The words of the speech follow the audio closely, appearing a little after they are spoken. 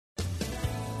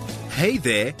Hey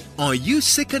there, are you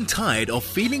sick and tired of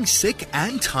feeling sick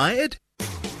and tired?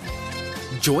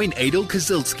 Join Adel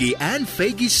Kozilski and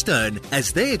Faggy Stern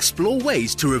as they explore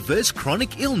ways to reverse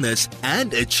chronic illness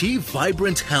and achieve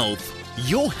vibrant health.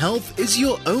 Your health is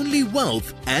your only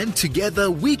wealth, and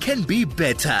together we can be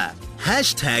better.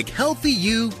 Hashtag healthy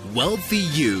you, wealthy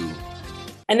you.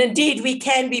 And indeed, we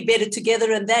can be better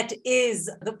together, and that is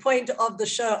the point of the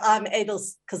show. I'm Adel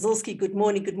Kozilski. Good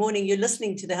morning. Good morning. You're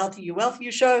listening to the Healthy You, Wealthy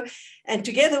You show, and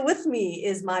together with me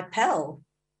is my pal,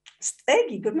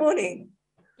 Faggy. Good morning.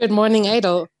 Good morning,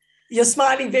 Adel. You're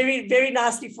smiling very, very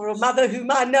nicely for a mother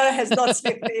whom I know has not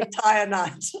slept the entire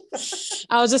night.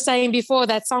 I was just saying before,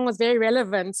 that song was very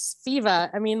relevant. Fever.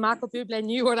 I mean, Michael Bublé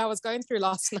knew what I was going through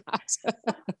last night.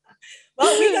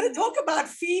 Well, we're going to talk about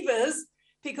fevers,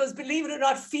 because believe it or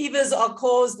not, fevers are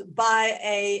caused by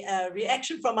a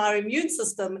reaction from our immune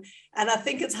system. And I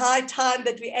think it's high time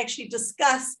that we actually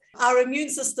discuss our immune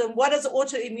system. What does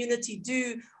autoimmunity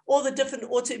do? All the different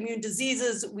autoimmune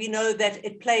diseases. We know that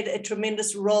it played a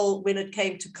tremendous role when it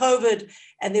came to COVID,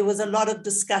 and there was a lot of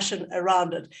discussion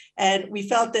around it. And we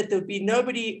felt that there would be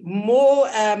nobody more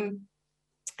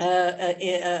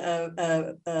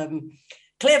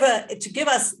clever to give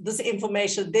us this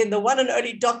information than the one and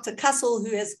only Dr. Kussel,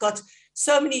 who has got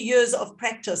so many years of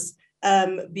practice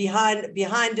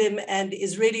behind him and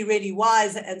is really, really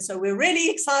wise. And so we're really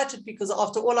excited because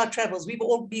after all our travels, we've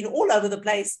all been all over the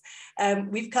place.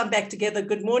 We've come back together.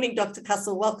 Good morning, Dr.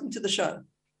 Kussel. Welcome to the show.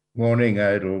 Morning,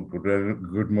 Adel.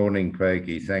 Good morning,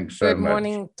 Faggy. Thanks so much. Good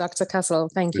morning, Dr. Kussel.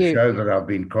 Thank you. The show that I've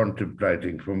been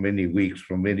contemplating for many weeks,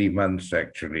 for many months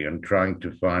actually, and trying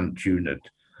to fine-tune it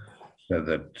so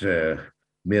that,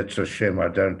 Mirz Hashem, I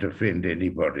don't offend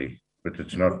anybody, but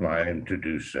it's not my aim to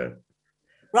do so.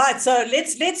 Right, so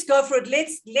let's go for it.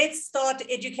 Let's start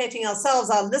educating ourselves,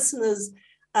 our listeners,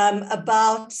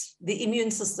 about the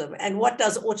immune system and what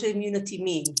does autoimmunity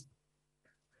mean?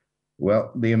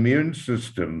 Well, the immune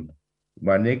system,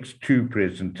 my next two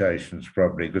presentations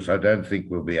probably, because I don't think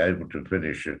we'll be able to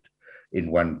finish it in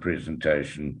one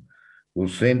presentation, will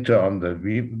center on the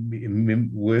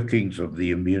workings of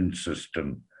the immune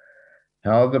system,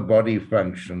 how the body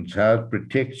functions, how it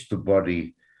protects the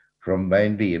body from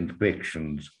mainly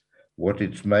infections, what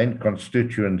its main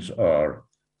constituents are,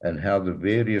 and how the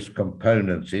various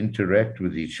components interact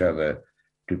with each other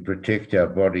to protect our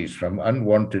bodies from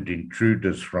unwanted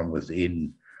intruders from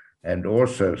within, and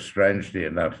also, strangely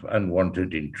enough,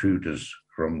 unwanted intruders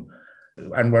from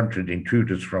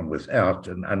without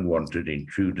and unwanted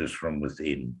intruders from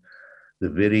within. The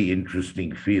very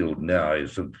interesting field now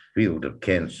is the field of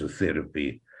cancer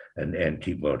therapy and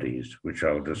antibodies, which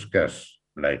I'll discuss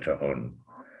later on.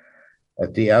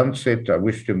 At the outset, I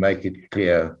wish to make it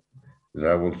clear that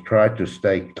I will try to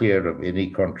stay clear of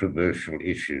any controversial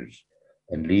issues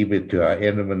and leave it to our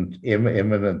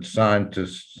eminent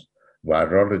scientists,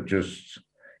 virologists,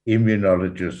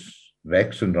 immunologists,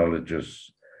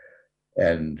 vaccinologists,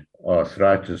 and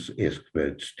arthritis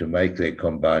experts to make their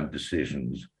combined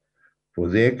decisions. For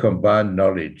their combined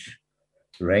knowledge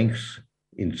ranks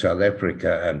in South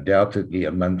Africa undoubtedly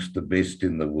amongst the best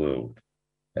in the world.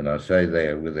 And I say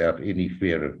there without any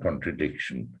fear of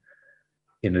contradiction.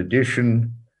 In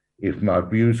addition, if my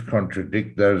views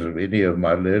contradict those of any of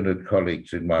my learned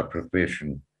colleagues in my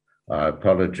profession, I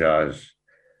apologize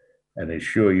and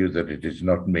assure you that it is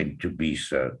not meant to be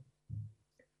so.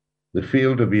 The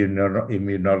field of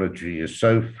immunology is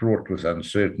so fraught with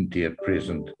uncertainty at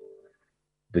present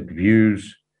that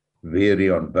views vary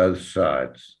on both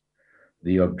sides.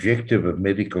 The objective of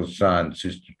medical science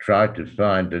is to try to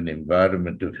find an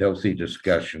environment of healthy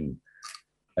discussion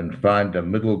and find a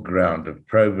middle ground of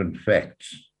proven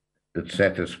facts that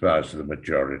satisfies the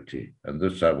majority, and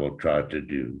this I will try to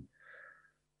do.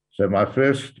 So my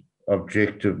first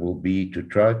objective will be to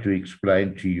try to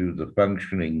explain to you the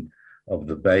functioning of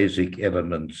the basic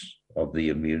elements of the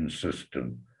immune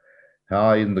system,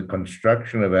 how in the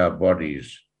construction of our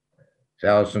bodies,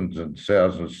 thousands and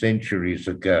thousands, centuries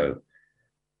ago,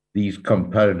 these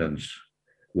components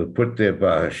were put there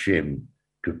by Hashem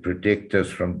to protect us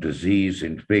from disease,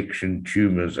 infection,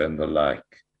 tumors, and the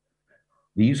like.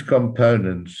 These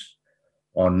components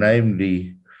are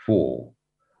namely four.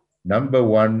 Number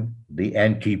one, the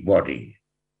antibody.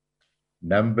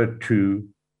 Number two,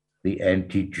 the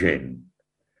antigen.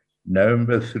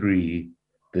 Number three,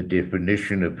 the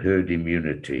definition of herd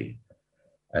immunity.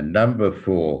 And number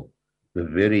four, the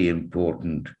very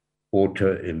important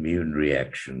autoimmune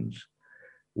reactions,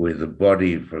 where the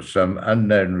body, for some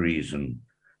unknown reason,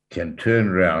 can turn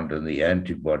around and the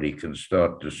antibody can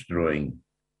start destroying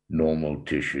normal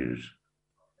tissues.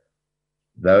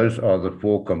 Those are the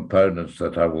four components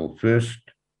that I will first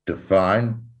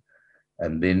define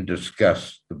and then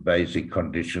discuss the basic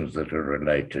conditions that are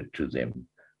related to them.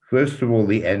 First of all,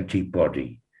 the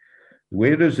antibody.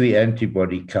 Where does the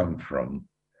antibody come from?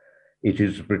 It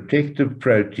is a protective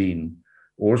protein,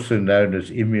 also known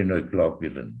as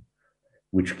immunoglobulin,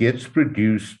 which gets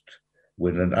produced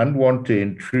when an unwanted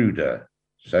intruder,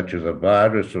 such as a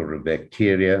virus or a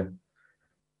bacteria,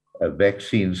 a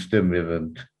vaccine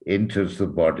stimulant, enters the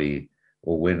body,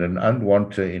 or when an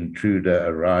unwanted intruder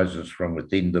arises from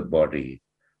within the body,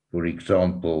 for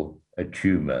example, a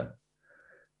tumor.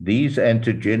 These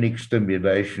antigenic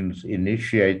stimulations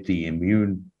initiate the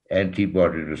immune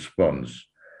antibody response,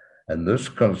 and this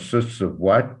consists of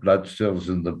white blood cells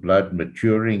in the blood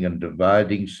maturing and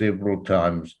dividing several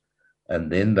times,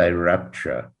 and then they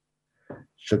rupture,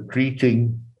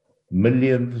 secreting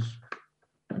millions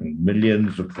and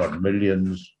millions upon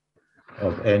millions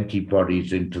of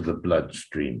antibodies into the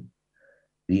bloodstream.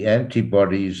 The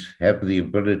antibodies have the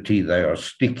ability, they are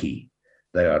sticky,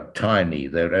 they are tiny,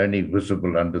 they're only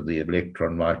visible under the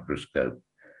electron microscope.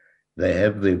 They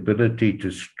have the ability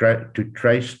to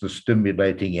trace the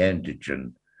stimulating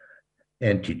antigen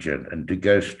and to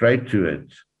go straight to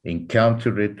it,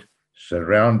 encounter it,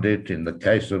 surround it in the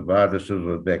case of viruses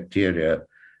or bacteria,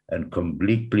 and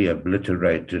completely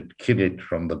obliterate it, kill it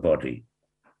from the body.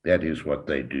 That is what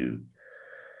they do.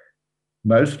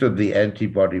 Most of the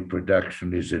antibody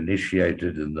production is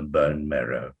initiated in the bone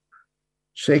marrow.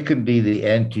 Secondly, the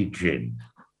antigen.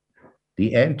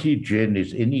 The antigen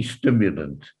is any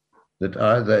stimulant that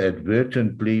either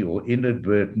advertently or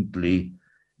inadvertently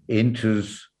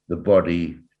enters the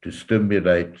body to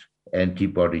stimulate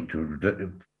antibody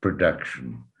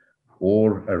production,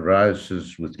 or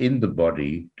arises within the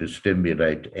body to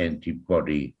stimulate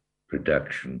antibody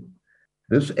production.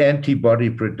 This antibody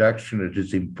production, it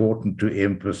is important to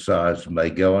emphasize, may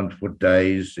go on for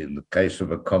days in the case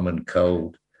of a common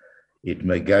cold. It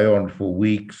may go on for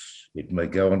weeks, it may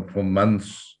go on for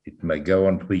months, it may go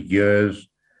on for years,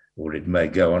 or it may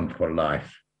go on for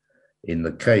life. In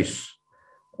the case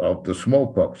of the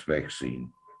smallpox vaccine,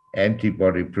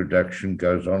 antibody production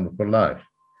goes on for life,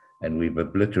 and we've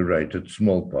obliterated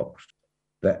smallpox.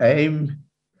 The aim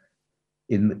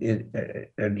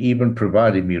and even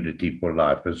provide immunity for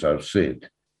life, as I've said.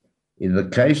 In the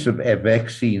case of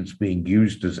vaccines being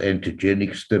used as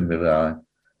antigenic stimuli,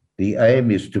 the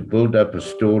aim is to build up a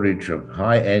storage of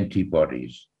high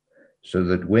antibodies so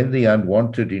that when the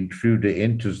unwanted intruder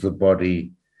enters the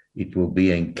body, it will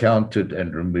be encountered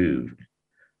and removed.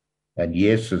 And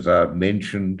yes, as I've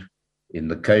mentioned, in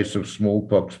the case of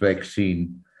smallpox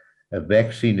vaccine, a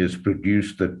vaccine is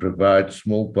produced that provides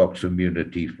smallpox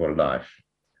immunity for life.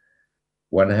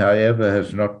 One, however,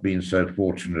 has not been so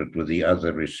fortunate with the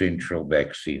other essential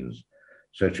vaccines,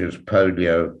 such as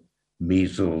polio,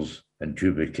 measles, and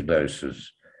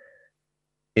tuberculosis.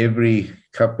 Every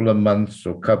couple of months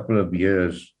or couple of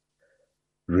years,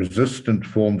 resistant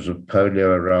forms of polio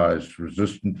arise,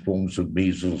 resistant forms of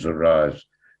measles arise,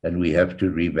 and we have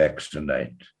to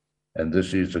revaccinate. And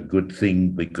this is a good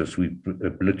thing because we've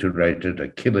obliterated a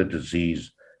killer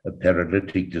disease, a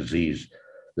paralytic disease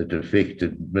that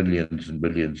affected millions and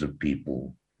millions of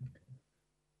people.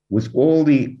 With all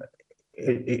the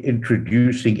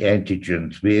introducing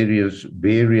antigens, various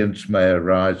variants may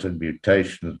arise and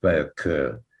mutations may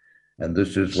occur. And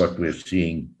this is what we're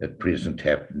seeing at present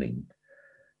happening.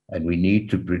 And we need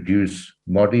to produce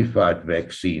modified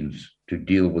vaccines to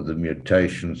deal with the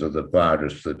mutations of the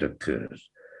virus that occurs.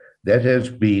 That has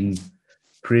been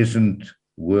present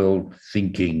world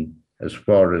thinking as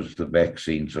far as the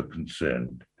vaccines are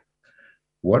concerned.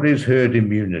 What is herd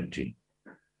immunity?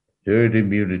 Herd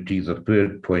immunity, the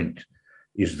third point,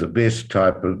 is the best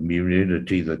type of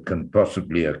immunity that can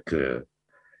possibly occur.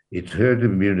 It's herd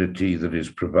immunity that is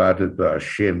provided by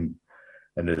Hashem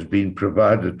and has been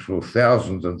provided for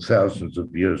thousands and thousands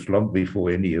of years, long before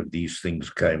any of these things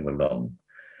came along.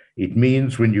 It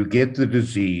means when you get the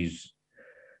disease,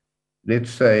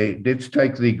 let's take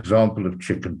the example of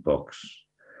chickenpox.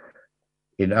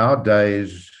 In our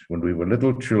days, when we were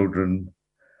little children,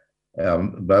 our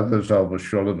mothers, Alva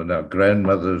Sholem, and our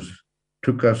grandmothers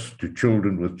took us to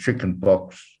children with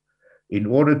chickenpox in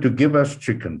order to give us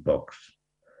chickenpox,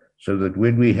 so that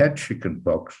when we had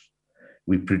chickenpox,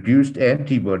 we produced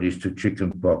antibodies to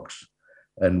chickenpox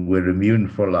and were immune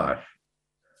for life.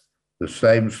 The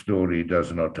same story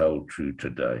does not hold true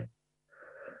today.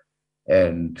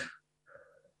 And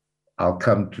I'll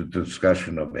come to the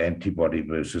discussion of antibody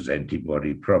versus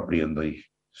antibody probably in the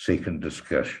second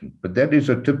discussion. But that is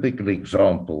a typical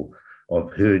example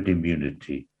of herd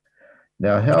immunity.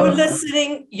 Now,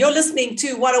 You're listening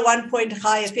to 101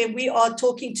 High FM. We are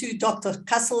talking to Dr.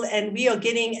 Kussel, and we are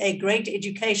getting a great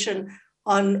education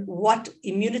on what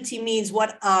immunity means,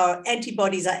 what our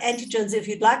antibodies are, antigens. If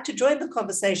you'd like to join the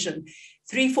conversation,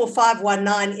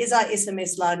 34519 is our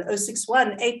SMS line,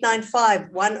 061 895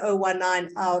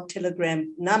 1019, our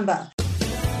Telegram number.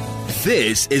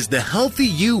 This is the Healthy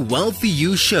You, Wealthy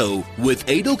You show with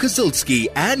Adel Kazilski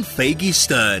and Faggy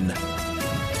Stern.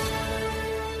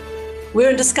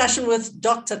 We're in discussion with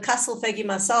Dr. Kussel, Faggy,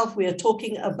 myself. We are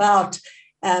talking about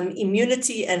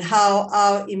immunity and how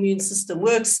our immune system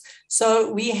works. So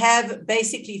we have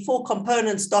basically 4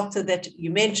 components, doctor, that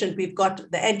you mentioned. We've got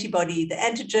the antibody, the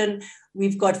antigen.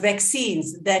 We've got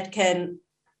vaccines that can,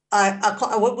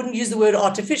 I wouldn't use the word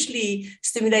artificially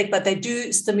stimulate, but they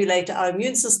do stimulate our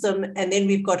immune system. And then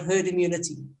we've got herd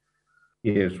immunity.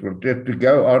 Yes, well, just to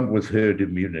go on with herd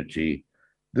immunity,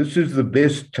 this is the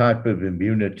best type of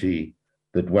immunity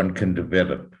that one can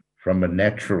develop from a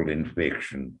natural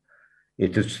infection.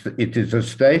 It is a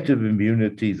state of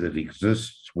immunity that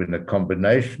exists when a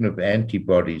combination of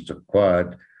antibodies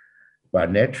acquired by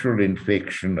natural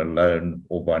infection alone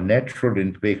or by natural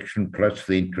infection plus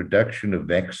the introduction of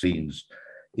vaccines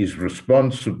is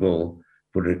responsible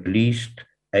for at least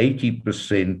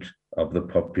 80% of the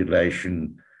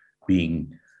population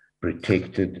being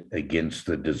protected against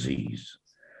the disease.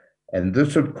 And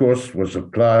this, of course, was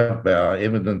applied by our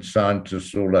eminent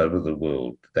scientists all over the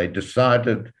world. They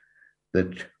decided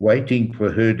that waiting for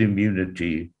herd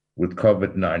immunity with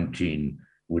COVID-19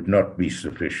 would not be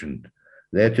sufficient.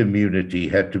 That immunity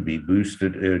had to be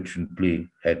boosted urgently,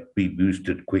 had to be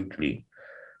boosted quickly,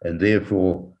 and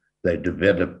therefore they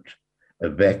developed a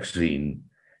vaccine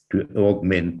to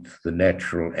augment the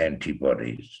natural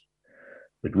antibodies.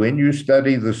 But when you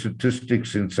study the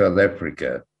statistics in South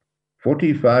Africa,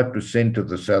 45% of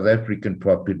the South African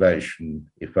population,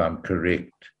 if I'm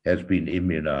correct, has been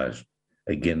immunized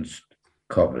against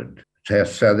COVID.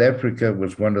 South Africa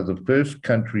was one of the first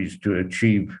countries to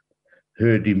achieve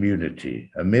herd immunity.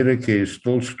 America is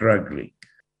still struggling.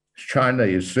 China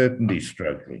is certainly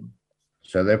struggling.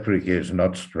 South Africa is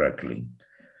not struggling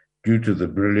due to the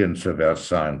brilliance of our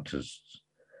scientists.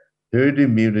 Herd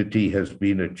immunity has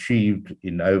been achieved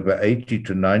in over 80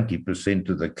 to 90%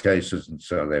 of the cases in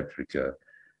South Africa.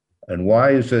 And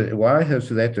why has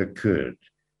that occurred?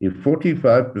 If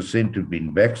 45% have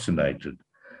been vaccinated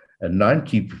and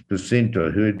 90%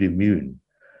 are herd immune,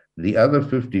 the other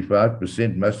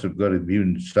 55% must have got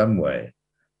immune some way.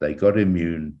 They got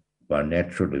immune by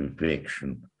natural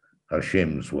infection,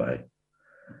 Hashem's way.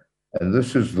 And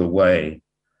this is the way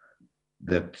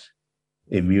that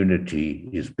immunity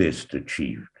is best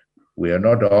achieved. We are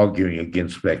not arguing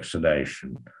against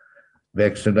vaccination.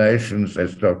 Vaccinations,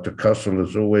 as Dr. Kussel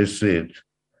has always said,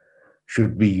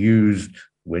 should be used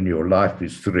when your life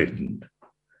is threatened,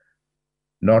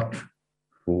 not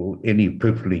for any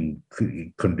piffling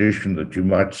condition that you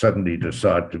might suddenly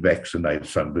decide to vaccinate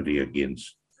somebody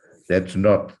against. That's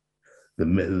not the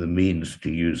means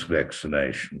to use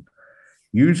vaccination.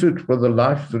 Use it for the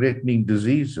life-threatening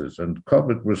diseases, and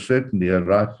COVID was certainly a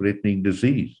life-threatening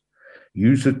disease.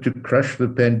 Use it to crush the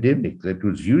pandemic. That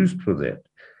was used for that.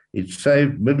 It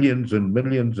saved millions and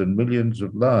millions and millions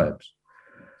of lives.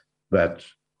 But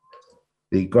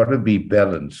there's got to be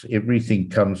balance. Everything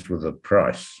comes with a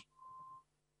price.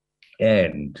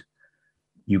 And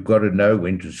you've got to know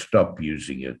when to stop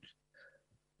using it.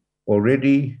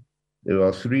 Already, there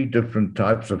are 3 different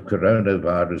types of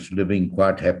coronavirus living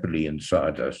quite happily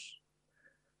inside us.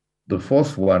 The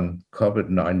 4th one,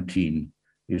 COVID-19,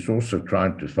 is also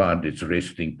trying to find its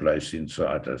resting place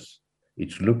inside us.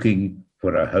 It's looking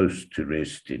for a host to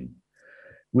rest in.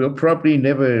 We'll probably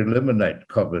never eliminate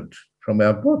COVID from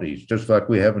our bodies, just like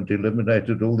we haven't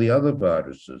eliminated all the other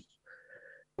viruses.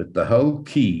 But the whole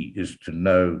key is to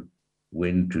know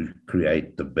when to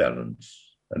create the balance.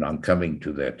 And I'm coming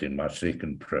to that in my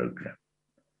second program.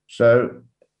 So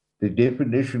the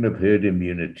definition of herd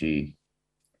immunity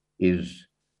is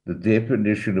the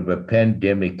definition of a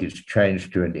pandemic is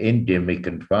changed to an endemic,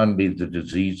 and finally the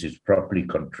disease is properly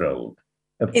controlled.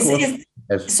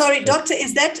 Sorry, doctor,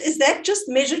 is that just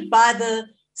measured by the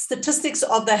statistics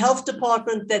of the health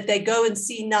department that they go and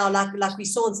see now, like we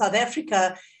saw in South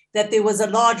Africa, that there was a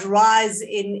large rise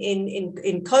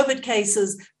in COVID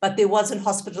cases, but there wasn't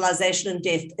hospitalization and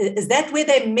death? Is that where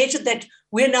they measured that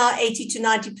we're now 80 to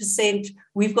 90%,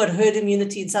 we've got herd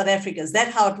immunity in South Africa? Is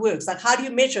that how it works? Like, how do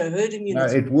you measure herd immunity?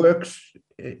 No, it works.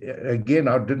 Again,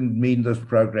 I didn't mean this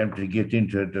program to get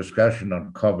into a discussion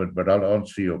on COVID, but I'll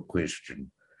answer your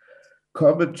question.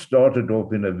 COVID started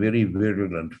off in a very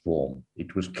virulent form.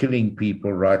 It was killing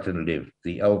people right and left,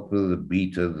 the alpha, the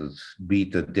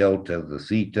beta, delta, the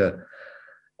theta.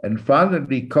 And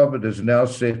finally, COVID has now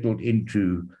settled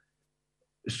into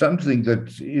something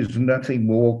that is nothing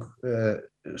more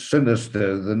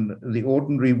sinister than the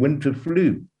ordinary winter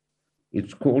flu.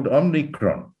 It's called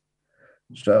Omicron.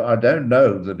 So I don't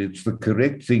know that it's the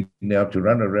correct thing now to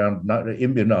run around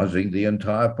immunizing the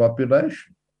entire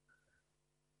population.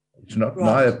 It's not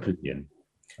my opinion.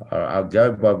 I'll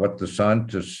go by what the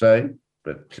scientists say,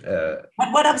 but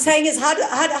what I'm saying is, how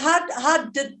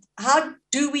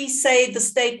do we say the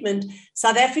statement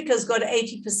South Africa's got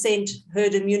 80%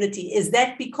 herd immunity? Is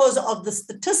that because of the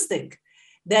statistic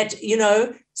that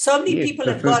so many people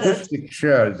have got it? The statistics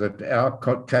show that our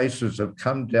cases have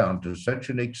come down to such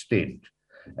an extent,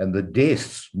 and the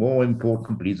deaths, more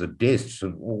importantly, the deaths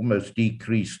have almost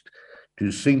decreased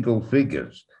to single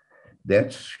figures.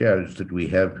 That shows that we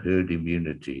have herd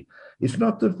immunity. It's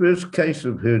not the first case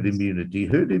of herd immunity.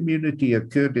 Herd immunity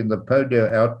occurred in the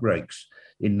polio outbreaks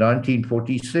in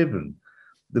 1947.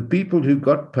 The people who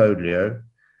got polio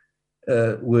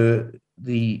were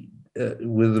the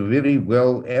very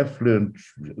well-affluent,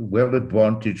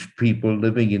 well-advantaged people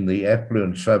living in the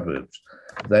affluent suburbs.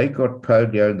 They got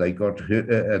polio and they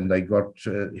got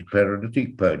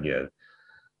paralytic polio.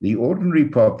 The ordinary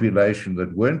population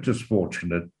that weren't as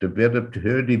fortunate developed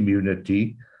herd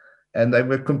immunity, and they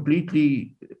were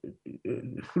completely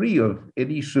free of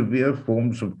any severe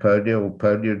forms of polio or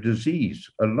polio disease.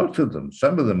 A lot of them,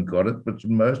 some of them got it, but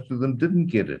most of them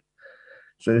didn't get it.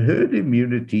 So herd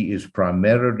immunity is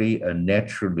primarily a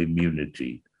natural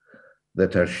immunity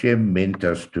that Hashem meant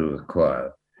us to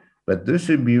acquire. But this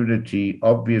immunity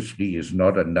obviously is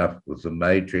not enough with the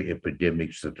major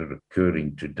epidemics that are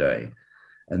occurring today.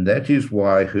 And that is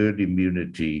why herd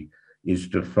immunity is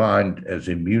defined as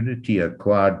immunity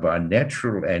acquired by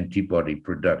natural antibody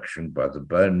production by the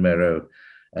bone marrow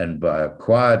and by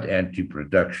acquired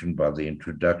anti-production by the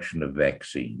introduction of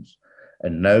vaccines.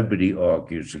 And nobody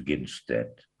argues against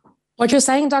that. What you're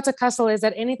saying, Dr. Kussel, is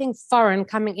that anything foreign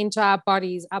coming into our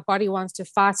bodies, our body wants to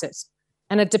fight it.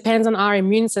 And it depends on our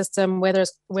immune system, whether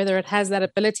it has that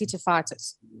ability to fight it.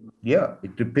 Yeah,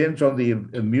 it depends on the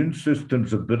immune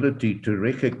system's ability to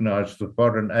recognize the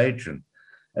foreign agent.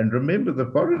 And remember, the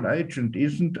foreign agent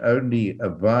isn't only a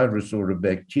virus or a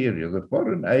bacteria. The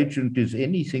foreign agent is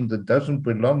anything that doesn't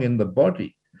belong in the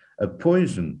body, a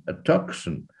poison, a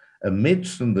toxin, a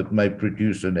medicine that may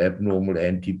produce an abnormal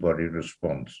antibody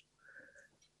response.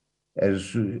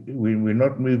 As we're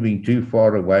not moving too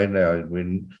far away now,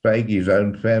 when Feige's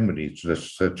own family,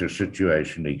 such a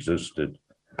situation existed.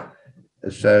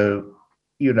 So,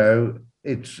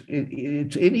 it's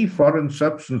any foreign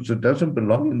substance that doesn't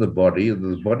belong in the body, and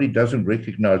the body doesn't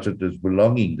recognize it as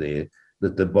belonging there,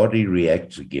 that the body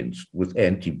reacts against with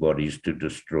antibodies to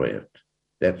destroy it.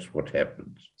 That's what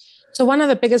happens. So one of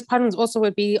the biggest problems also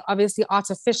would be obviously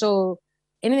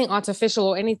anything artificial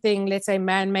or anything, let's say,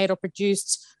 man-made or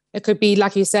produced. It could be,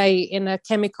 like you say, in a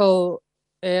chemical,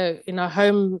 in a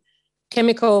home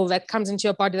chemical that comes into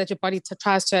your body that your body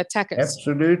tries to attack it.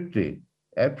 Absolutely.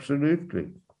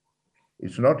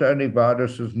 It's not only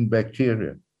viruses and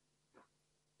bacteria.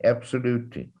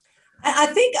 Absolutely. I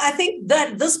think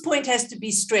that this point has to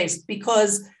be stressed,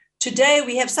 because today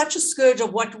we have such a scourge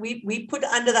of what we put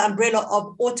under the umbrella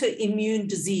of autoimmune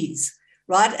disease,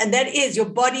 right? And that is your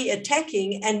body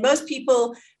attacking. And most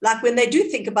people, like when they do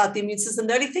think about the immune system,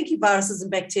 they're only thinking viruses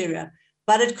and bacteria.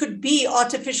 But it could be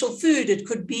artificial food. It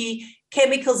could be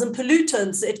chemicals and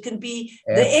pollutants. It can be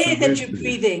the air that you're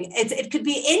breathing. It could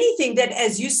be anything that,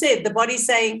 as you said, the body's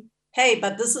saying, hey,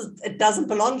 but it doesn't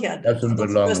belong here. It doesn't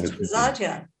belong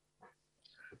here.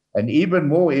 And even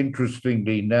more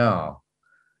interestingly now,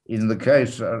 in the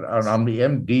case, and I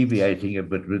am deviating a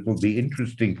bit, but it will be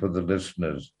interesting for the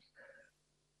listeners.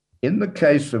 In the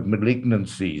case of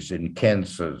malignancies in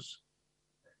cancers,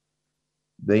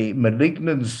 the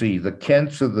malignancy, the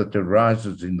cancer that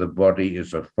arises in the body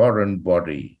is a foreign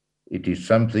body. It is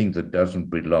something that doesn't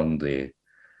belong there.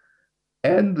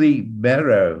 And the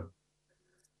marrow,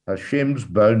 Hashem's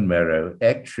bone marrow,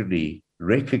 actually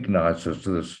recognizes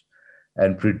this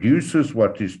and produces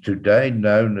what is today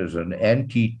known as an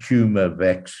anti-tumor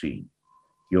vaccine.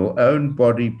 Your own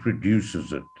body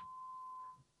produces it.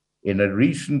 In a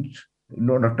recent,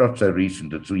 not so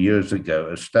recent, it's years ago,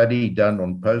 a study done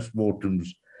on postmortems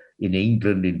in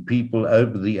England in people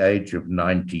over the age of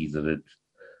 90 that had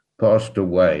passed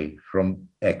away from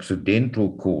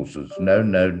accidental causes, no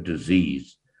known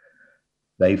disease.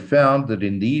 They found that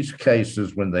in these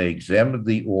cases, when they examined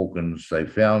the organs, they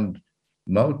found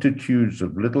multitudes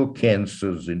of little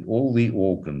cancers in all the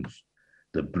organs,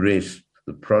 the breast,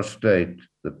 the prostate,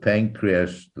 the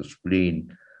pancreas, the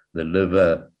spleen, the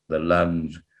liver, the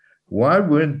lungs. Why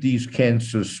weren't these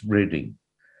cancers spreading?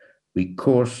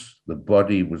 Because the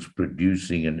body was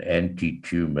producing an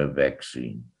anti-tumor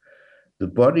vaccine. The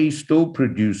body still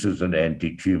produces an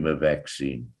anti-tumor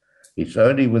vaccine. It's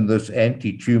only when this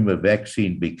anti-tumor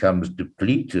vaccine becomes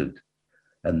depleted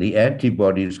and the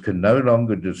antibodies can no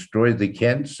longer destroy the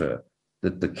cancer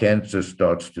that the cancer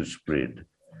starts to spread.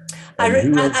 I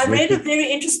read a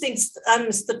very interesting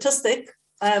statistic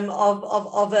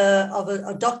of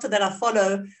a doctor that I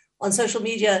follow on social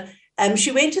media.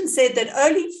 She went and said that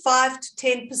only 5 to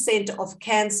 10% of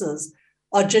cancers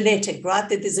are genetic, right?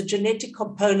 That there's a genetic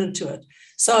component to it.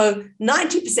 So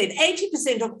 90%,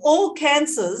 80% of all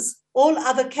cancers, all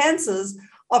other cancers,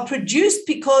 are produced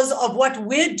because of what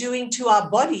we're doing to our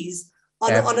bodies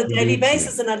on a daily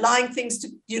basis and allowing things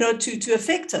to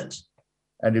affect it.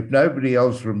 And if nobody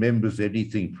else remembers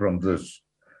anything from this,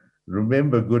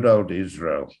 remember good old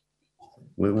Israel,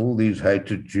 where all these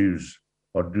hated Jews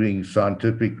are doing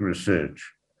scientific research.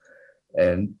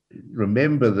 And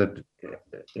remember that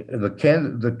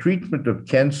the treatment of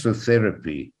cancer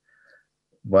therapy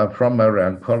from our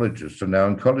oncologists, and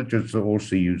our oncologists are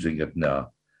also using it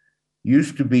now,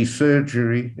 used to be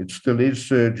surgery. It still is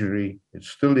surgery. It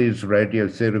still is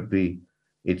radiotherapy.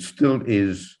 It still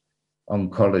is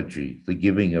oncology, the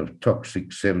giving of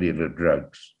toxic cellular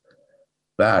drugs.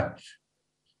 But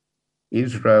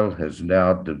Israel has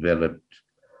now developed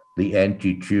the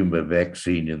anti-tumor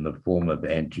vaccine in the form of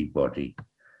antibody.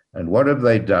 And what have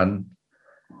they done?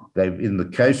 They've, in the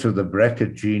case of the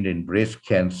BRCA gene in breast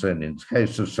cancer, and in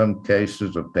case of some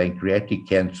cases of pancreatic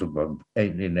cancer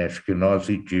in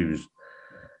Ashkenazi Jews,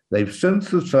 they've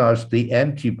synthesized the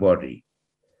antibody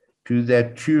to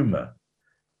that tumor.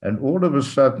 And all of a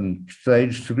sudden,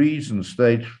 stage 3s and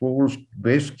stage 4s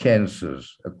breast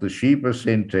cancers at the Sheba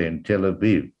Center in Tel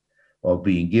Aviv are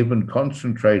being given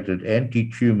concentrated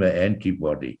anti-tumor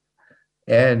antibody,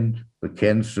 and the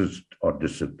cancers are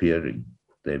disappearing.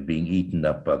 They're being eaten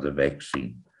up by the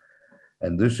vaccine.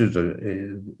 And this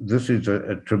is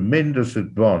a tremendous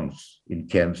advance in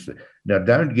cancer. Now,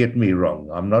 don't get me wrong.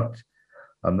 I'm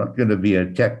not going to be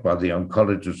attacked by the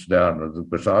oncologists now,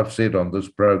 because I've said on this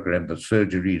program that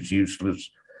surgery is useless,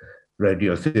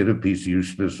 radiotherapy is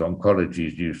useless, oncology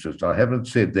is useless. I haven't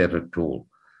said that at all.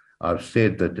 I've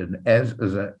said that as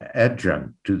an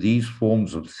adjunct to these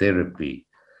forms of therapy,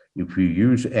 if you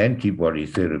use antibody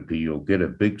therapy, you'll get a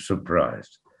big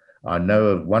surprise. I know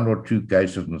of 1 or 2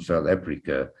 cases in South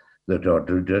Africa that are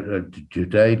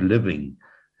today living,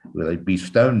 where they'd be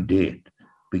stone dead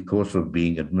because of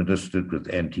being administered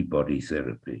with antibody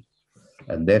therapy.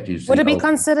 And that is... Would it be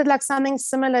considered like something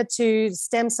similar to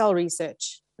stem cell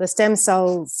research? The stem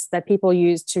cells that people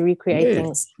use to recreate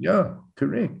things? Yeah,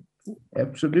 correct.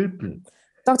 Absolutely.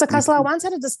 Dr. Kussel, I once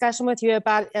had a discussion with you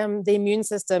about the immune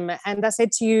system, and I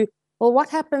said to you, well, what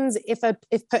happens if a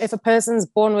person's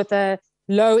born with a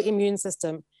low immune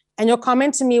system? And your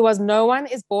comment to me was, no one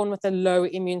is born with a low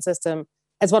immune system.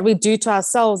 It's what we do to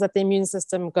ourselves that the immune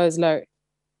system goes low.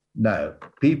 No,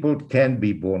 people can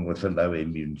be born with a low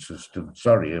immune system.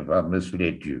 Sorry if I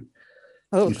misled you.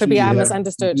 Oh, it could be I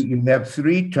misunderstood. You have 4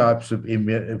 types of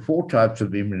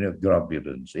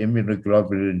immunoglobulins: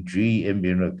 immunoglobulin G,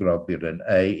 immunoglobulin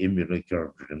A,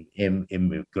 immunoglobulin M,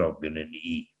 immunoglobulin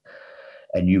E.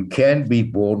 And you can be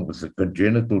born with a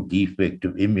congenital defect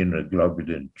of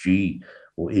immunoglobulin G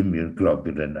or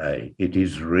immunoglobulin A. It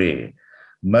is rare.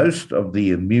 Most of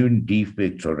the immune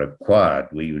defects are acquired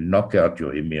where you knock out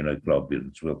your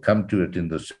immunoglobulins. We'll come to it in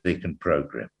the second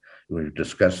program. We'll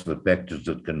discuss the factors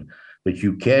that can... But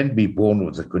you can be born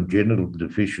with a congenital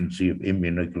deficiency of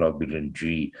immunoglobulin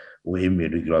G or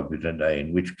immunoglobulin A,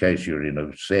 in which case you're in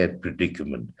a sad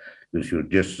predicament because you're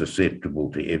just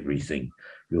susceptible to everything.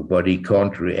 Your body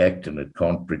can't react and it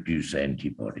can't produce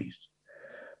antibodies.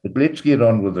 But let's get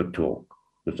on with the talk,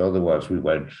 because otherwise we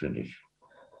won't finish.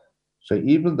 So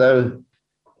even though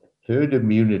herd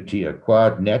immunity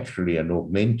acquired naturally and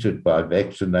augmented by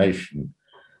vaccination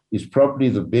is probably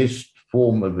the best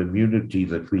form of immunity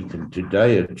that we can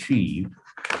today achieve,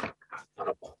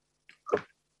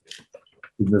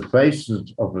 in the face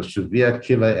of a severe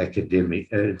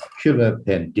killer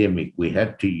pandemic, we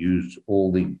had to use all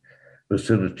the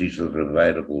facilities that are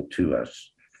available to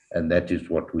us, and that is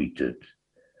what we did.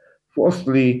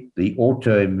 Fourthly, the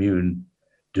autoimmune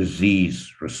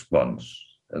disease response,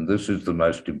 and this is the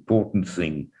most important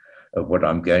thing of what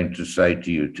I'm going to say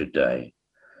to you today.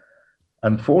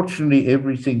 Unfortunately,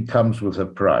 everything comes with a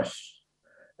price,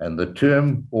 and the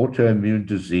term autoimmune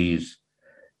disease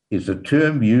is a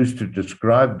term used to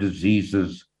describe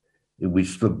diseases in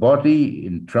which the body,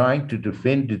 in trying to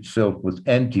defend itself with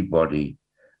antibody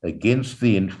against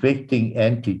the infecting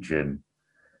antigen,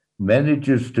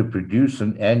 manages to produce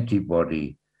an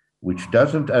antibody which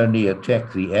doesn't only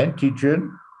attack the antigen,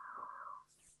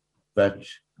 but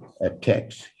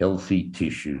attacks healthy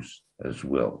tissues as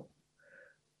well.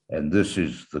 And this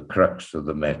is the crux of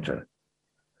the matter.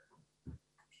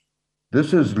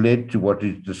 This has led to what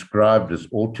is described as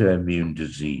autoimmune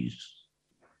disease.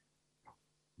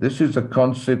 This is a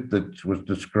concept that was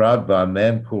described by a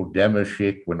man called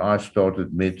Damashek when I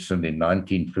started medicine in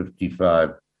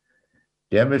 1955.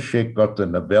 Damashek got the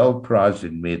Nobel Prize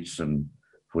in Medicine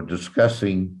for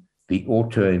discussing the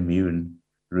autoimmune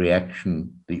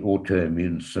reaction, the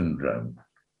autoimmune syndrome.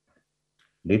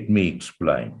 Let me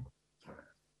explain.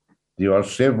 There are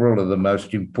several of the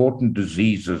most important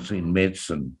diseases in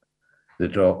medicine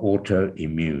that are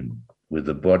autoimmune, where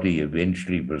the body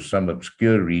eventually, for some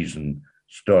obscure reason,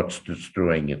 starts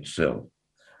destroying itself.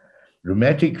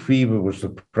 Rheumatic fever was the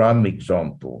prime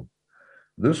example.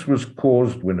 This was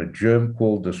caused when a germ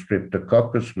called the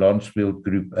Streptococcus lancefield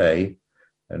group A,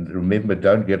 and remember,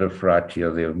 don't get a fright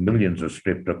here, there are millions of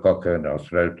streptococci in our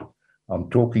throat. I'm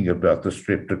talking about the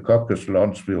Streptococcus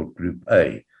lancefield group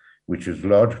A, which has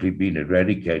largely been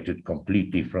eradicated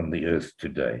completely from the earth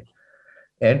today.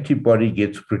 Antibody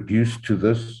gets produced to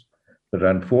this, but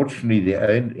unfortunately, the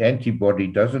antibody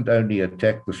doesn't only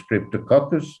attack the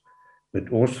streptococcus,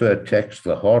 but also attacks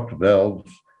the heart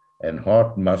valves and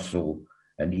heart muscle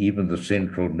and even the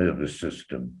central nervous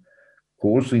system,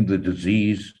 causing the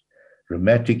disease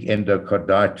rheumatic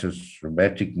endocarditis,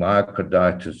 rheumatic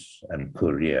myocarditis, and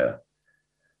chorea,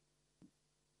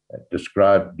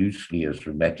 described loosely as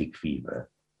rheumatic fever.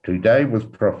 Today,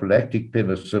 with prophylactic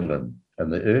penicillin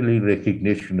and the early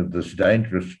recognition of this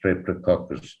dangerous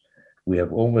streptococcus, we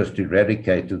have almost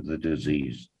eradicated the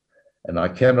disease. And I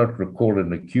cannot recall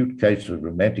an acute case of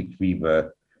rheumatic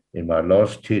fever in my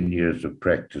last 10 years of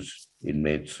practice in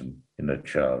medicine in a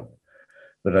child.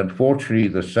 But unfortunately,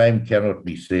 the same cannot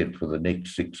be said for the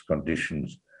next 6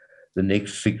 conditions, the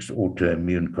next 6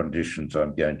 autoimmune conditions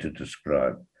I'm going to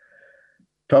describe.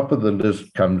 Top of the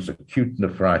list comes acute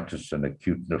nephritis and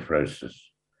acute nephrosis.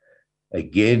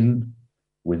 Again,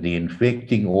 when the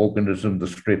infecting organism, the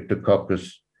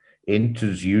streptococcus,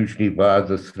 enters usually via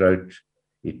the throat,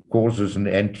 it causes an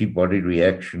antibody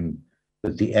reaction,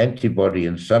 but the antibody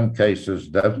in some cases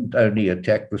doesn't only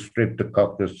attack the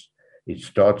streptococcus, it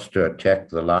starts to attack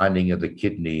the lining of the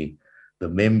kidney, the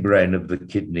membrane of the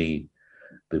kidney,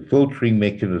 the filtering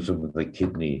mechanism of the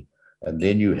kidney, and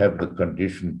then you have the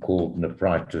condition called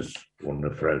nephritis or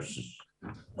nephrosis.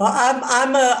 Well,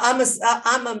 I'm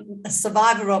a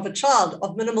survivor of a child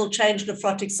of minimal change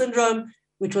nephrotic syndrome,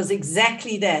 which was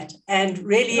exactly that. And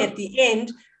really at the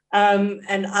end,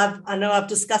 and I know I've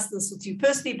discussed this with you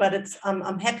personally, but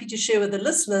I'm happy to share with the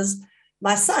listeners,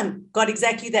 my son got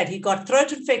exactly that. He got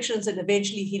throat infections and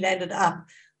eventually he landed up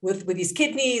with his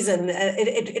kidneys, and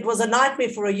it was a nightmare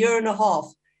for a year and a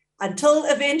half until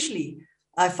eventually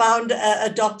I found a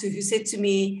doctor who said to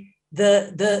me,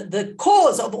 the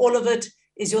cause of all of it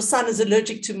is your son is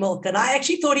allergic to milk. And I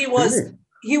actually thought he was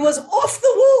off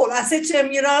the wall. I said to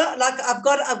him, like I've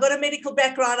got a medical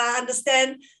background. I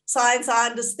understand science. I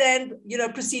understand,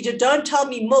 procedure. Don't tell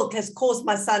me milk has caused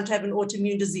my son to have an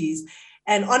autoimmune disease.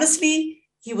 And honestly,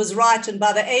 he was right. And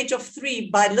by the age of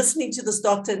 3, by listening to this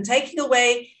doctor and taking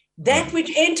away that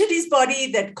which entered his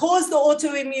body, that caused the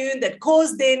autoimmune, that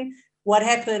caused then what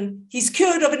happened, he's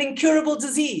cured of an incurable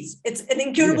disease. It's an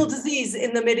incurable disease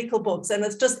in the medical books. And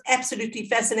it's just absolutely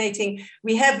fascinating.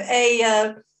 We have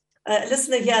a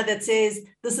listener here that says,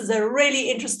 this is a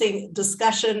really interesting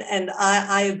discussion. And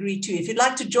I agree too. If you'd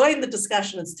like to join the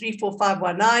discussion, it's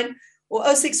 34519 or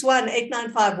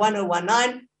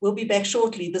 061-895-1019. We'll be back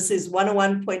shortly. This is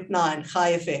 101.9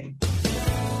 Chai FM.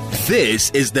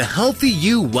 This is the Healthy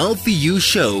You, Wealthy You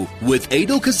show with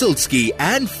Adel Kosilski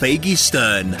and Faggy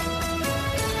Stern.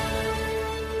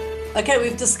 Okay,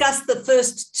 we've discussed the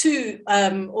first 2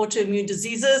 autoimmune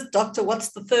diseases. Doctor, what's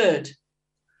the third?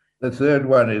 The third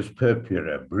one is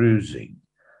purpura, bruising,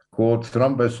 called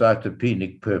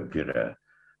thrombocytopenic purpura.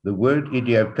 The word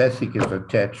idiopathic is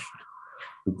attached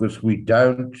because we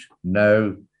don't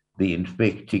know the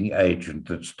infecting agent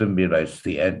that stimulates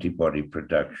the antibody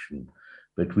production.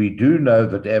 But we do know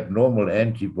that abnormal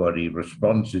antibody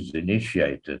response is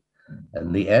initiated,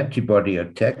 and the antibody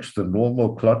attacks the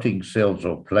normal clotting cells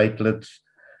or platelets,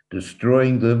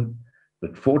 destroying them.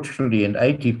 But fortunately, in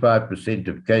 85%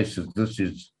 of cases, this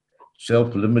is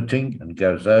self-limiting and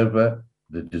goes over.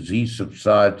 The disease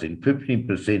subsides. In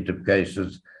 15% of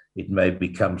cases, it may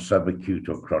become subacute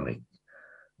or chronic.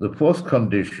 The fourth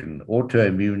condition,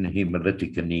 autoimmune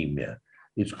hemolytic anemia.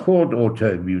 It's called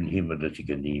autoimmune hemolytic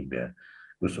anemia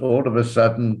because all of a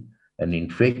sudden an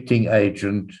infecting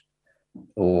agent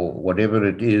or whatever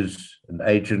it is, an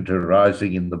agent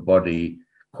arising in the body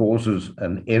causes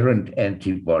an errant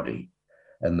antibody.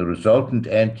 And the resultant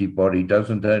antibody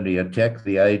doesn't only attack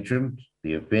the agent,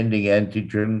 the offending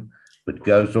antigen, but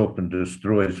goes off and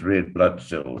destroys red blood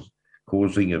cells,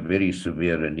 causing a very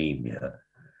severe anemia.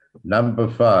 Number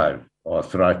 5,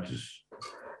 arthritis.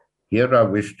 Here I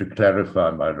wish to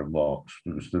clarify my remarks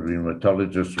because the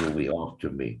rheumatologist will be after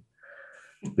me.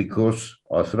 Because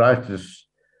arthritis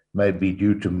may be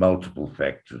due to multiple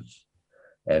factors.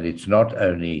 And it's not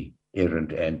only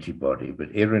errant antibody, but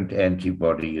errant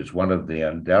antibody is one of the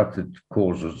undoubted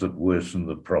causes that worsen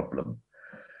the problem.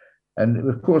 And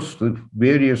of course, the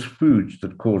various foods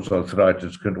that cause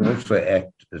arthritis can also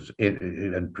act as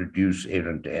and produce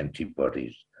errant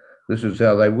antibodies. This is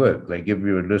how they work. They give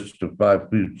you a list of 5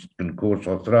 foods that can cause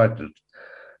arthritis.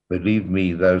 Believe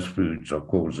me, those foods are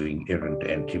causing errant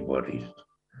antibodies.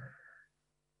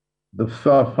 The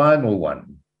final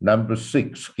one, number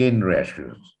 6, skin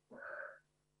rashes.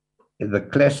 The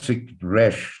classic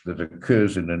rash that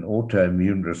occurs in an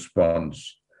autoimmune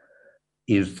response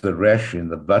is the rash in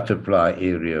the butterfly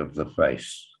area of the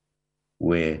face,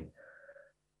 where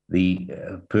the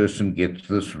person gets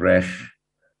this rash.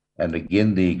 And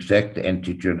again, the exact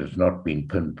antigen has not been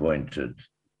pinpointed,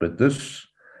 but this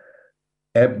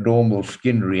abnormal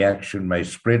skin reaction may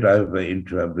spread over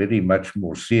into a very much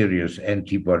more serious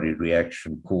antibody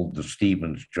reaction called the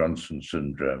Stevens-Johnson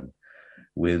syndrome,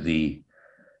 where the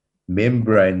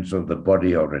membranes of the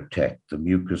body are attacked, the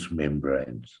mucous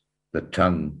membranes, the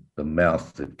tongue, the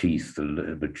mouth, the teeth,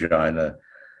 the vagina,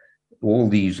 all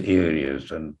these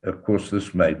areas. And of course,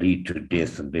 this may lead to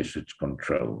death unless it's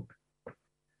controlled.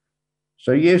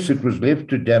 So yes, it was left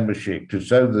to Damashek to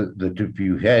show that if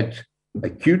you had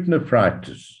acute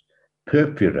nephritis,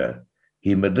 purpura,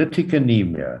 hemolytic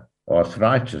anemia,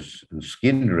 arthritis, and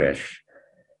skin rash,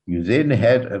 you then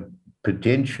had a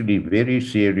potentially very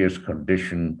serious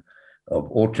condition of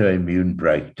autoimmune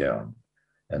breakdown.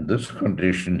 And this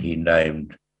condition he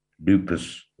named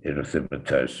lupus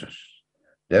erythematosus.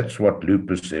 That's what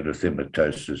lupus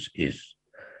erythematosus is.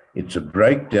 It's a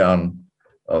breakdown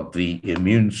of the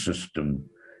immune system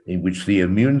in which the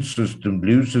immune system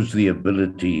loses the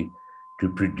ability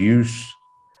to produce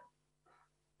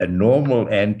a normal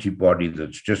antibody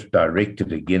that's just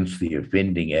directed against the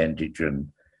offending antigen,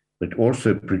 but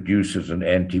also produces an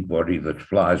antibody that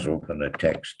flies off and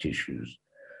attacks tissues.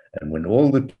 And when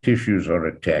all the tissues are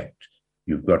attacked,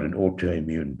 you've got an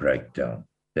autoimmune breakdown.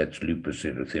 That's lupus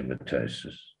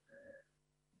erythematosus.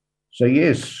 So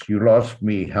yes, you'll ask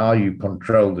me how you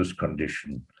control this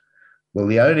condition. Well,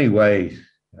 the only way,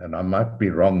 and I might be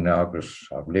wrong now because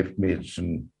I've left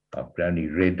medicine, I've only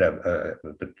read,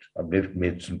 but I've left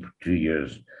medicine for 2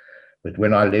 years. But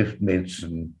when I left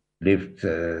medicine,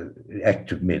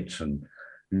 active medicine,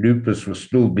 lupus was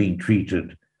still being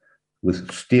treated with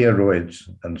steroids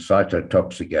and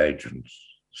cytotoxic agents.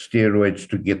 Steroids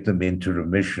to get them into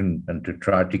remission and to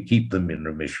try to keep them in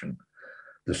remission.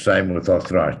 The same with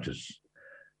arthritis.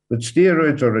 But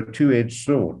steroids are a two-edged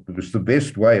sword because the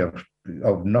best way of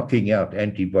knocking out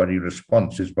antibody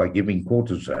response is by giving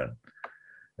cortisone.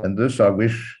 And this, I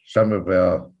wish some of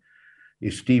our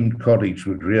esteemed colleagues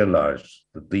would realize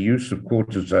that the use of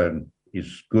cortisone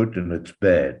is good and it's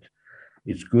bad.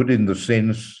 It's good in the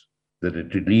sense that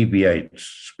it alleviates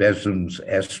spasms,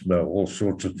 asthma, all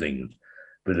sorts of things,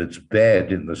 but it's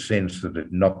bad in the sense that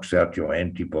it knocks out your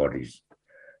antibodies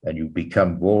and you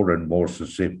become more and more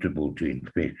susceptible to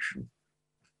infection.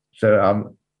 So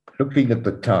I'm looking at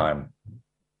the time.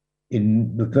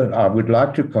 I would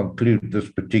like to conclude this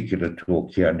particular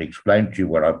talk here and explain to you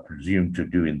what I presume to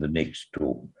do in the next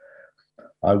talk.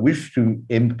 I wish to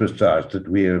emphasize that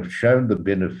we have shown the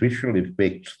beneficial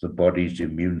effects of the body's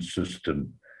immune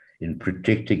system in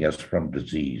protecting us from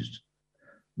disease.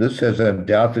 This has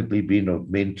undoubtedly been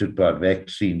augmented by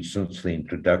vaccines since the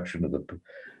introduction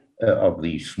of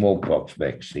the smallpox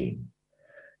vaccine.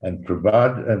 And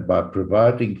by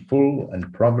providing full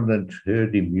and prominent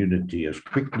herd immunity as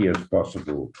quickly as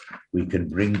possible, we can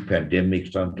bring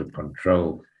pandemics under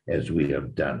control as we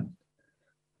have done.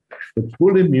 But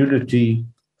full immunity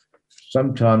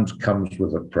sometimes comes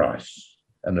with a price.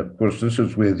 And of course, this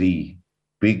is where the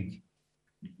big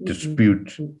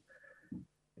dispute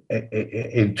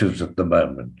enters at the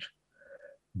moment.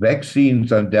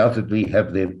 Vaccines undoubtedly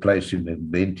have their place in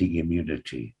inventing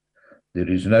immunity. There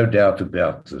is no doubt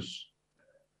about this.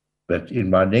 But in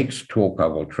my next talk, I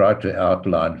will try to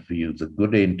outline for you the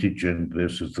good antigen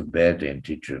versus the bad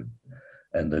antigen,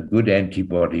 and the good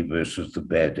antibody versus the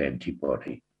bad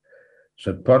antibody.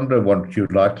 So ponder what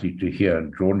you're likely to hear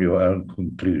and draw your own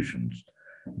conclusions.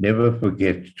 Never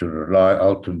forget to rely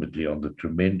ultimately on the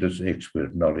tremendous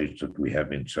expert knowledge that we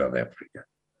have in South Africa.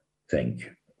 Thank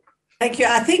you. Thank you.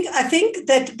 I think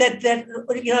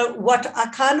that what I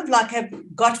kind of like have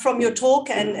got from your talk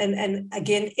and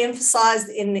again emphasized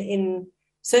in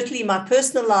certainly my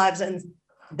personal lives and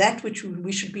that which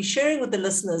we should be sharing with the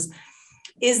listeners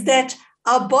is that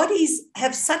our bodies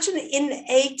have such an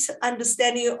innate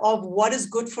understanding of what is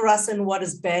good for us and what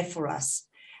is bad for us.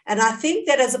 And I think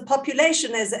that as a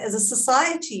population, as a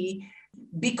society,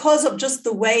 because of just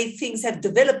the way things have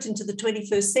developed into the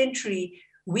 21st century,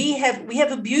 we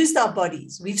have abused our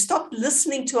bodies. We've stopped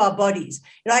listening to our bodies.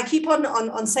 I keep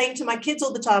on saying to my kids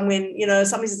all the time when,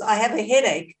 somebody says, I have a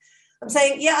headache. I'm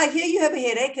saying, yeah, I hear you have a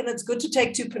headache and it's good to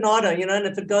take 2 Panado, and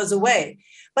if it goes away.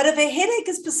 But if a headache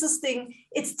is persisting,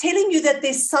 it's telling you that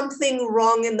there's something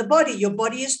wrong in the body. Your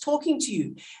body is talking to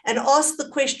you, and ask the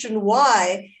question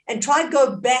why and try to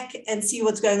go back and see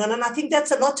what's going on. And I think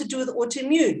that's a lot to do with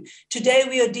autoimmune. Today,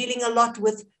 we are dealing a lot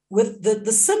with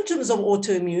the symptoms of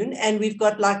autoimmune, and we've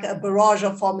got like a barrage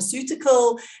of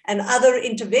pharmaceutical and other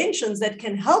interventions that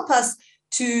can help us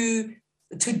to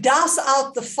douse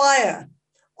out the fire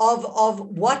of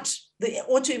what the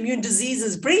autoimmune disease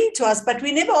is bringing to us, but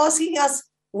we're never asking us,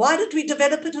 why did we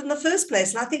develop it in the first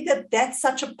place? And I think that that's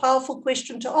such a powerful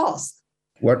question to ask.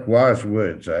 What wise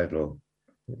words, Idle.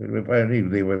 If only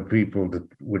there were people that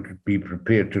would be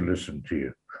prepared to listen to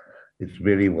you. It's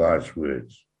very wise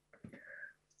words.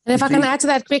 And if I can add to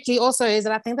that quickly also is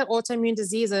that I think that autoimmune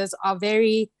diseases are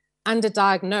very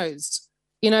underdiagnosed.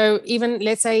 Even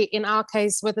let's say in our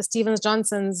case with the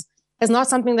Stevens-Johnsons, is not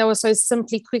something that was so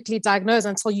simply quickly diagnosed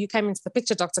until you came into the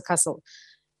picture, Dr. Kussel.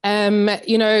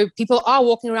 People are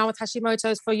walking around with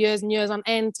Hashimoto's for years and years on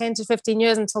end, 10 to 15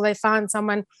 years until they find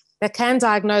someone that can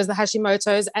diagnose the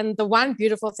Hashimoto's. And the one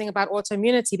beautiful thing about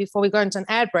autoimmunity, before we go into an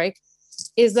ad break,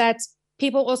 is that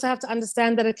people also have to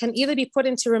understand that it can either be put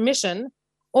into remission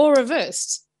or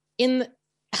reversed in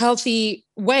healthy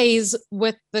ways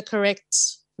with the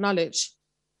correct knowledge.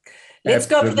 Let's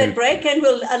go for that break and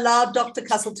we'll allow Dr.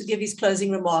 Kussel to give his closing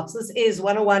remarks. This is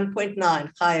 101.9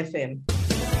 Chai FM.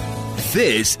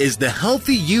 This is the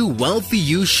Healthy You, Wealthy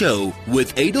You show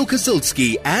with Adel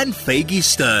Kazilski and Faggy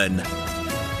Stern.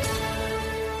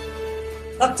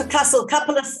 Dr. Kussel,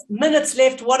 couple of minutes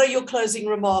left. What are your closing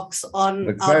remarks on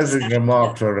the closing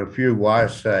remarks are a few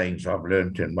wise sayings I've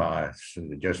learned in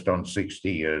just on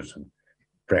 60 years of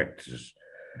practice.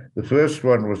 The first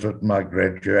one was at my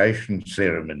graduation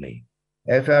ceremony.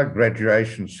 At our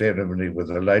graduation ceremony with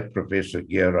the late Professor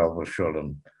Gerald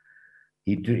Scholem,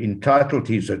 he entitled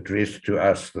his address to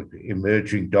us, the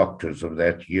emerging doctors of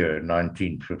that year,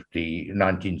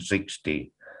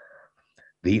 1960,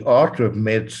 "The art of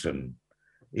medicine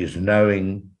is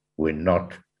knowing when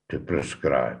not to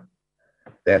prescribe."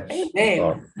 That's the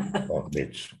art of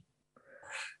medicine.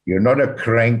 You're not a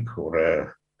crank or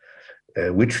a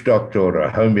witch doctor or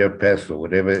a homeopath or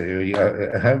whatever.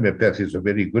 A homeopath is a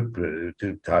very good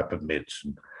type of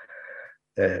medicine.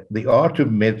 The art of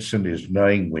medicine is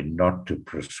knowing when not to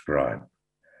prescribe.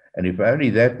 And if only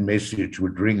that message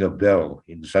would ring a bell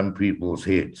in some people's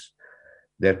heads,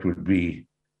 that would be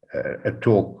a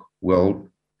talk well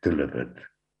delivered.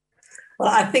 Well,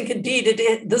 I think indeed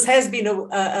this has been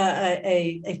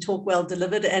a talk well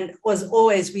delivered, and as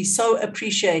always, we so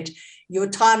appreciate your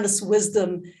timeless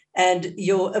wisdom and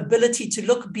your ability to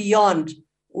look beyond,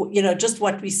 just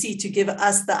what we see to give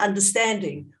us the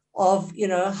understanding of,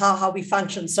 how we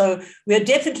function. So we're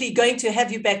definitely going to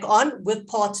have you back on with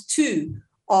part 2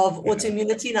 of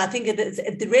autoimmunity. And I think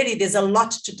there's a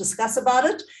lot to discuss about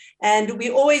it. And we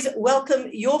always welcome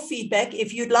your feedback.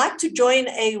 If you'd like to join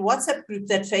a WhatsApp group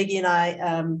that Faggy and I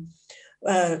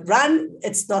run,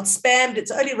 it's not spammed,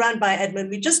 it's only run by admin.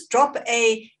 We just drop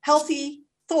a healthy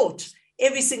thought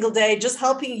every single day, just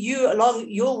helping you along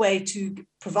your way to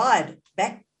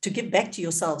give back to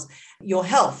yourselves, your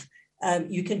health.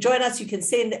 You can join us. You can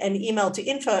send an email to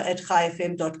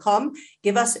info@chaifm.com.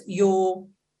 Give us your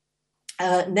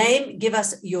name, give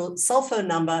us your cell phone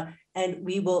number, and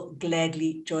we will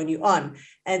gladly join you on.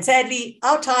 And sadly,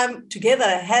 our time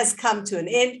together has come to an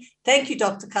end. Thank you,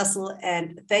 Dr. Kussel,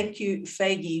 and thank you,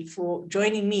 Faggy, for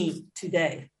joining me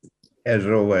today. As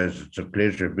always, it's a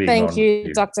pleasure being on. Thank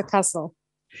you, Dr. Kussel.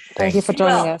 Thank you for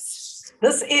joining us.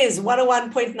 This is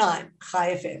 101.9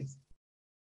 Chai FM.